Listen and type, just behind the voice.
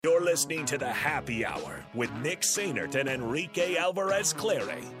You're listening to the Happy Hour with Nick Sainert and Enrique Alvarez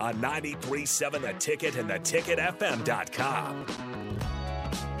Clary on 93.7 The Ticket and theticketfm.com.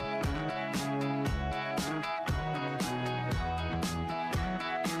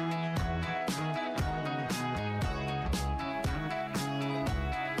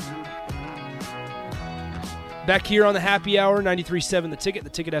 Back here on the Happy Hour, 93.7 The Ticket,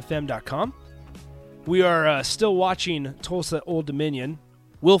 theticketfm.com. We are still watching Tulsa Old Dominion.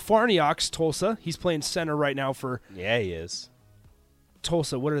 Will Farniok's Tulsa. He's playing center right now for Yeah, he is.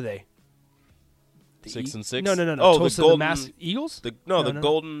 Tulsa. What are they? 6-6? No. Oh, Tulsa, the Golden Mass Eagles? The No.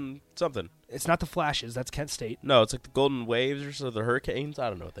 Golden something. It's not the Flashes. That's Kent State. No, it's like the Golden Waves or so, the Hurricanes. I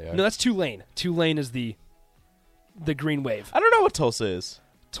don't know what they are. No, that's Tulane. Tulane is the Green Wave. I don't know what Tulsa is.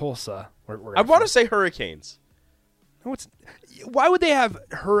 Tulsa. I want to say Hurricanes. No, why would they have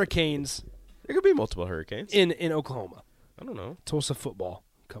Hurricanes There could be multiple Hurricanes. in Oklahoma? I don't know. Tulsa football.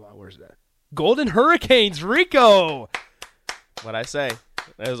 Come on, where's that? Golden Hurricanes, Rico. What'd I say?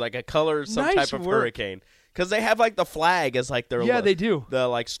 It was like a color, some Nice type of work. hurricane. Because they have like the flag as like their Yeah, they do. The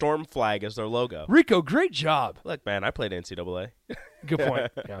like storm flag as their logo. Rico, great job. Look, man, I played NCAA. Good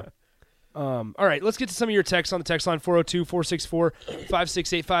point. Yeah. All right, let's get to some of your texts on the text line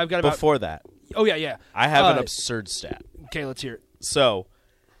 402-464-5685. Got about Before that, Oh yeah. I have an absurd stat. Okay, let's hear it. So,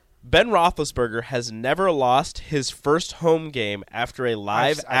 Ben Roethlisberger has never lost his first home game after a I've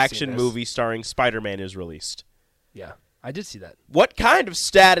live-action seen this. movie starring Spider-Man is released. Yeah, I did see that. What kind of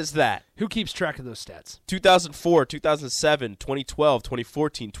stat is that? Who keeps track of those stats? 2004, 2007, 2012,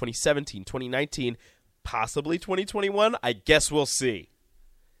 2014, 2017, 2019, possibly 2021? I guess we'll see.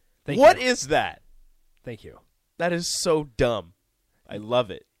 What is that? Thank you. That is so dumb. I love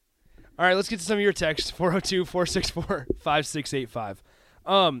it. All right, let's get to some of your texts 402-464-5685.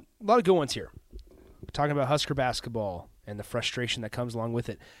 A lot of good ones here. We're talking about Husker basketball and the frustration that comes along with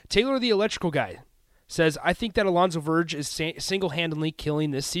it. Taylor the Electrical Guy says, I think that Alonzo Verge is single-handedly killing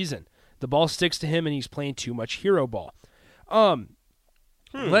this season. The ball sticks to him, and he's playing too much hero ball.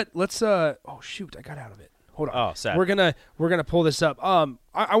 Let's oh shoot, I got out of it. Hold on. Oh, sad. We're gonna pull this up. I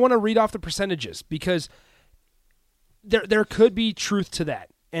want to read off the percentages because there could be truth to that,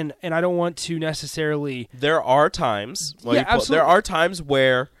 and I don't want to necessarily. There are times. Absolutely. There are times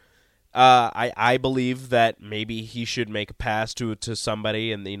where I believe that maybe he should make a pass to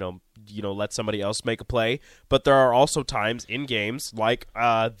somebody, and let somebody else make a play. But there are also times in games like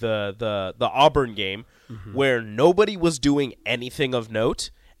the Auburn game where nobody was doing anything of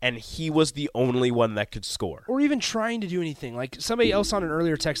note, and he was the only one that could score. Or even trying to do anything. Like somebody else on an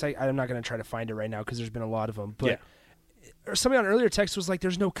earlier text, I'm not going to try to find it right now because there's been a lot of them. But or somebody on an earlier text was like,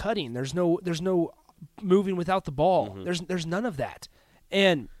 "There's no cutting. There's no moving without the ball. There's none of that."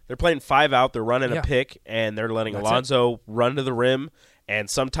 And they're playing 5 out. They're running a pick, and they're letting Alonzo run to the rim. And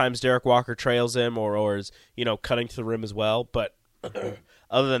sometimes Derek Walker trails him, or is cutting to the rim as well. But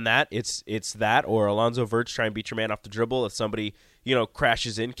other than that, it's that or Alonzo Verge trying to beat your man off the dribble. If somebody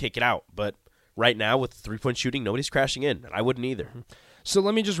crashes in, kick it out. But right now with 3-point shooting, nobody's crashing in. And I wouldn't either. So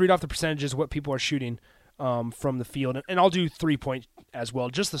let me just read off the percentages of what people are shooting from the field, and I'll do 3-point as well,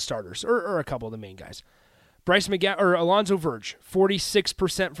 just the starters or a couple of the main guys. Alonzo Verge,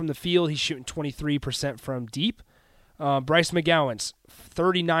 46% from the field. He's shooting 23% from deep. Bryce McGowan's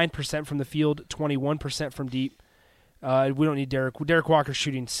 39% from the field, 21% from deep. We don't need Derek. Derek Walker's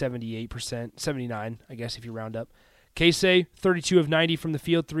shooting 78%, 79, I guess if you round up. Casey, 32 of 90 from the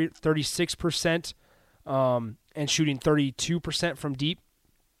field, 36%, and shooting 32% from deep.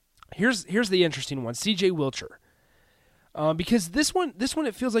 Here's the interesting one, C.J. Wilcher. Because this one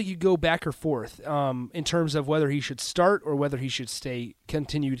it feels like you go back or forth in terms of whether he should start or whether he should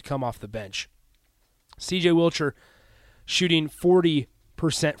continue to come off the bench. C.J. Wilcher shooting 40%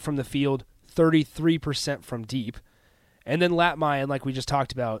 from the field, 33% from deep. And then Lat Mayan, like we just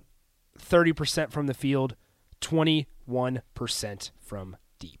talked about, 30% from the field, 21% from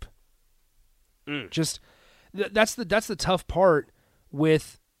deep. Just that's the tough part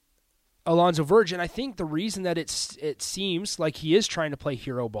with Alonzo Verge, and I think the reason that it seems like he is trying to play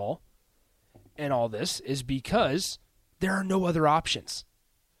hero ball and all this is because there are no other options.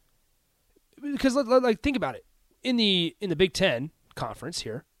 Because think about it. In the Big Ten conference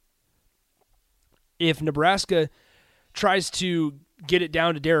here, if Nebraska tries to get it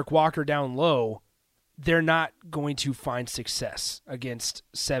down to Derek Walker down low, they're not going to find success against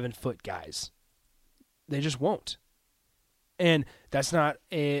 7-foot guys. They just won't. And that's not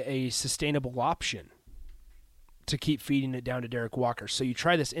a sustainable option to keep feeding it down to Derek Walker. So you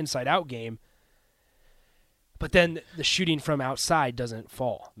try this inside-out game, but then the shooting from outside doesn't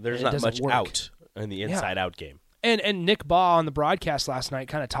fall. There's not much out in the inside-out game. And Nick Baugh on the broadcast last night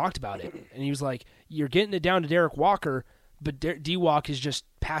kind of talked about it, and he was like, "You're getting it down to Derek Walker, but D-Walk is just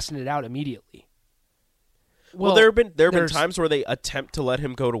passing it out immediately." Well, there have been times where they attempt to let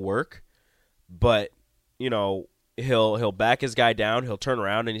him go to work, but he'll back his guy down, he'll turn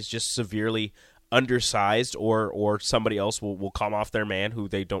around, and he's just severely undersized, or somebody else will come off their man who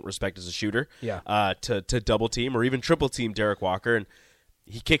they don't respect as a shooter, to double team or even triple team Derek Walker, and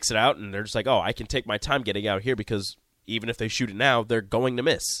he kicks it out, and they're just like, oh, I can take my time getting out here because even if they shoot it now, they're going to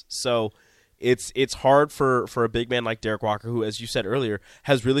miss. So it's hard for a big man like Derek Walker, who, as you said earlier,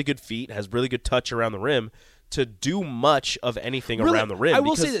 has really good feet, has really good touch around the rim, to do much of anything around the rim. I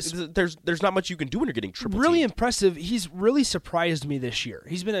will say this. There's not much you can do when you're getting triple really teamed. Impressive. He's really surprised me this year.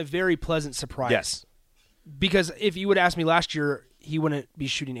 He's been a very pleasant surprise. Yes. Because if you would ask me last year, he wouldn't be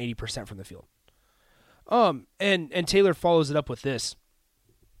shooting 80% from the field. And Taylor follows it up with this.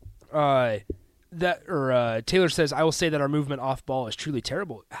 Taylor says, I will say that our movement off ball is truly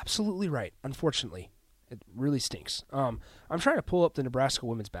terrible. Absolutely right. Unfortunately, it really stinks. I'm trying to pull up the Nebraska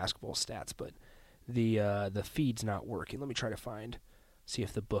women's basketball stats, but the feed's not working. Let me try to see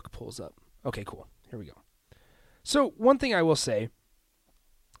if the book pulls up. Okay, cool. Here we go. So one thing I will say,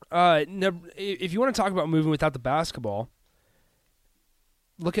 if you want to talk about moving without the basketball,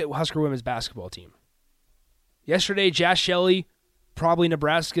 look at Husker women's basketball team. Yesterday, Jaz Shelley, probably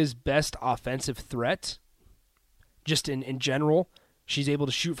Nebraska's best offensive threat, just in general. She's able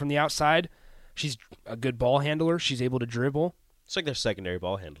to shoot from the outside. She's a good ball handler. She's able to dribble. It's like their secondary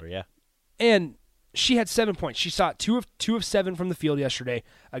ball handler, yeah. And she had 7 points. She shot 2 of 7 from the field yesterday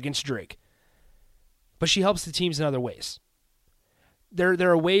against Drake. But she helps the teams in other ways. There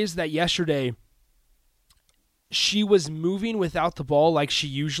are ways that yesterday she was moving without the ball like she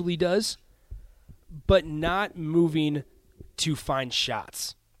usually does, but not moving to find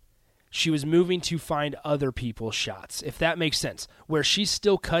shots. She was moving to find other people's shots, if that makes sense, where she's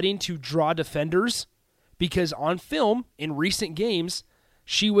still cutting to draw defenders, because on film in recent games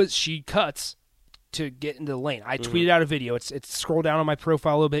she cuts to get into the lane. I tweeted out a video. It's scroll down on my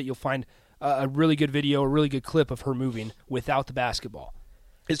profile a little bit. You'll find a really good video, a really good clip of her moving without the basketball.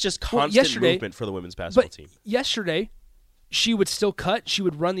 It's just constant movement for the women's basketball team. Yesterday, she would still cut. She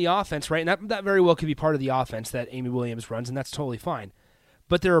would run the offense, right? And that very well could be part of the offense that Amy Williams runs, and that's totally fine.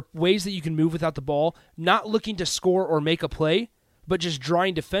 But there are ways that you can move without the ball, not looking to score or make a play, but just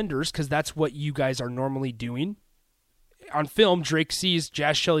drawing defenders, because that's what you guys are normally doing. On film, Drake sees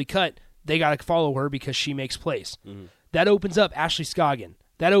Jaz Shelley cut. They got to follow her because she makes plays. Mm-hmm. That opens up Ashley Scoggin.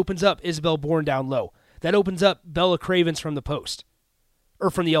 That opens up Isabel Bourne down low. That opens up Bella Cravens from the post. Or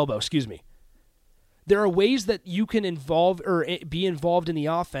from the elbow, excuse me. There are ways that you can be involved in the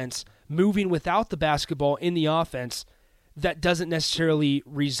offense, moving without the basketball in the offense, that doesn't necessarily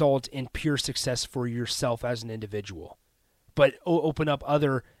result in pure success for yourself as an individual, but open up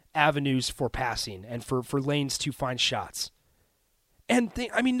other avenues for passing and for lanes to find shots. And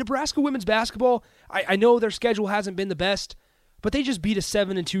Nebraska women's basketball, I know their schedule hasn't been the best, but they just beat a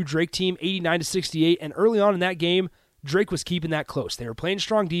 7-2 Drake team, 89-68, and early on in that game, Drake was keeping that close. They were playing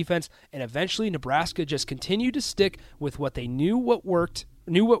strong defense, and eventually Nebraska just continued to stick with what they knew worked,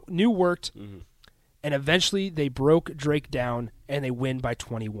 mm-hmm. And eventually they broke Drake down, and they win by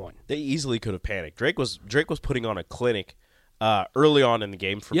 21. They easily could have panicked. Drake was putting on a clinic early on in the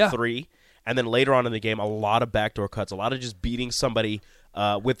game from 3, and then later on in the game, a lot of backdoor cuts, a lot of just beating somebody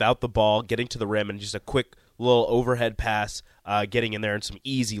without the ball, getting to the rim, and just a quick little overhead pass, getting in there, and some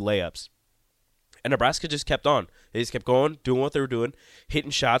easy layups. And Nebraska just kept on. They just kept going, doing what they were doing, hitting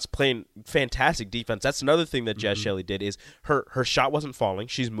shots, playing fantastic defense. That's another thing that Jaz Shelley did is her shot wasn't falling.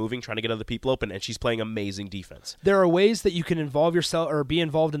 She's moving, trying to get other people open, and she's playing amazing defense. There are ways that you can involve yourself or be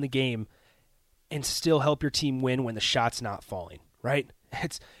involved in the game and still help your team win when the shot's not falling, right?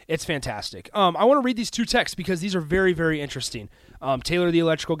 It's fantastic. I want to read these 2 texts because these are very, very interesting. Taylor, the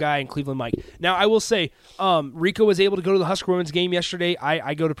electrical guy, and Cleveland Mike. Now, I will say, Rico was able to go to the Husker women's game yesterday.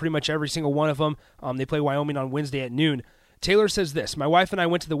 I go to pretty much every single one of them. They play Wyoming on Wednesday at noon. Taylor says this: my wife and I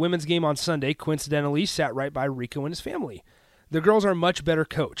went to the women's game on Sunday. Coincidentally, sat right by Rico and his family. The girls are much better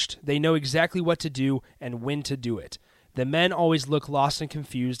coached. They know exactly what to do and when to do it. The men always look lost and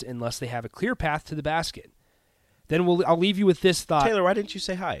confused unless they have a clear path to the basket. Then I'll leave you with this thought. Taylor, why didn't you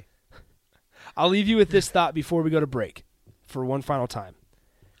say hi? I'll leave you with this thought before we go to break for one final time.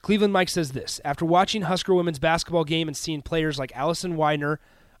 Cleveland Mike says this: after watching Husker women's basketball game and seeing players like Allison Widener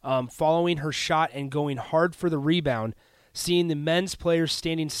following her shot and going hard for the rebound, seeing the men's players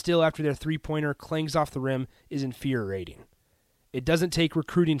standing still after their three-pointer clangs off the rim is infuriating. It doesn't take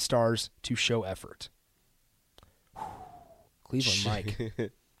recruiting stars to show effort. Cleveland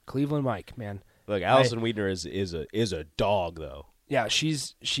Mike. Cleveland Mike, man. Look, Allison Wiedner is a dog, though. Yeah,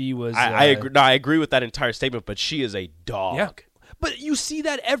 she was. I agree. No, I agree with that entire statement, but she is a dog. Yeah. But you see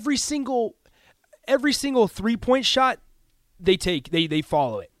that every single 3-point shot they take, they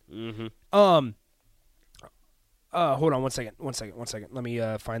follow it. Mm-hmm. Hold on one second. Let me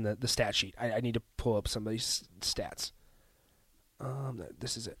find the stat sheet. I need to pull up somebody's stats.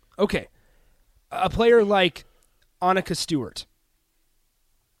 This is it. Okay. A player like Annika Stewart.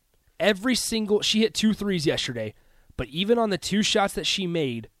 She hit 2 threes yesterday, but even on the 2 shots that she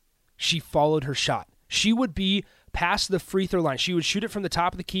made, she followed her shot. She would be past the free throw line. She would shoot it from the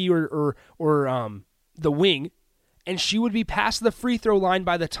top of the key or the wing, and she would be past the free throw line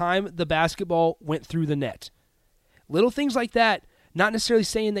by the time the basketball went through the net. Little things like that, not necessarily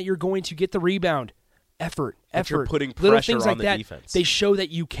saying that you're going to get the rebound. Effort. You're putting little pressure things on like the that, defense. They show that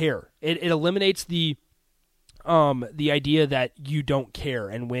you care. It eliminates the idea that you don't care.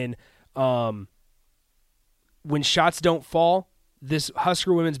 And when shots don't fall, this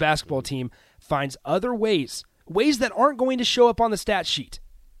Husker women's basketball team finds other ways that aren't going to show up on the stat sheet.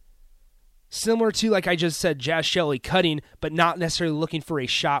 Similar to, like I just said, Jazz Shelley cutting, but not necessarily looking for a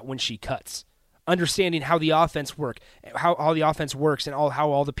shot when she cuts. Understanding how the offense works and how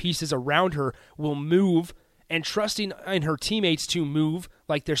all the pieces around her will move, and trusting in her teammates to move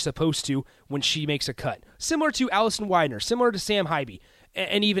like they're supposed to when she makes a cut. Similar to Allison Wiedner, similar to Sam Hybe,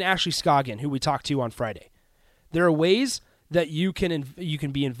 and even Ashley Scoggin, who we talked to on Friday. There are ways that you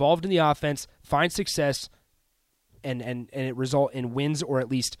can be involved in the offense, find success, and it result in wins or at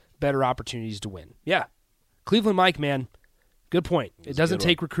least better opportunities to win. Yeah. Cleveland Mike, man. Good point. It doesn't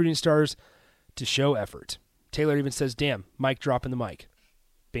take recruiting stars to show effort. Taylor even says, damn, Mike dropping the mic.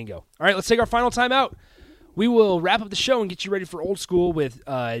 Bingo. All right, let's take our final time out. We will wrap up the show and get you ready for old school with,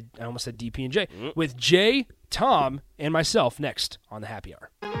 I almost said DP and J, with Jay, Tom, and myself next on the Happy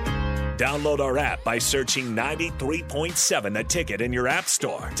Hour. Download our app by searching 93.7 The Ticket in your app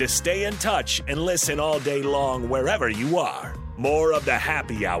store to stay in touch and listen all day long wherever you are. More of the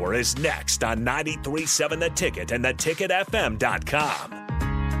Happy Hour is next on 93.7 The Ticket and theticketfm.com.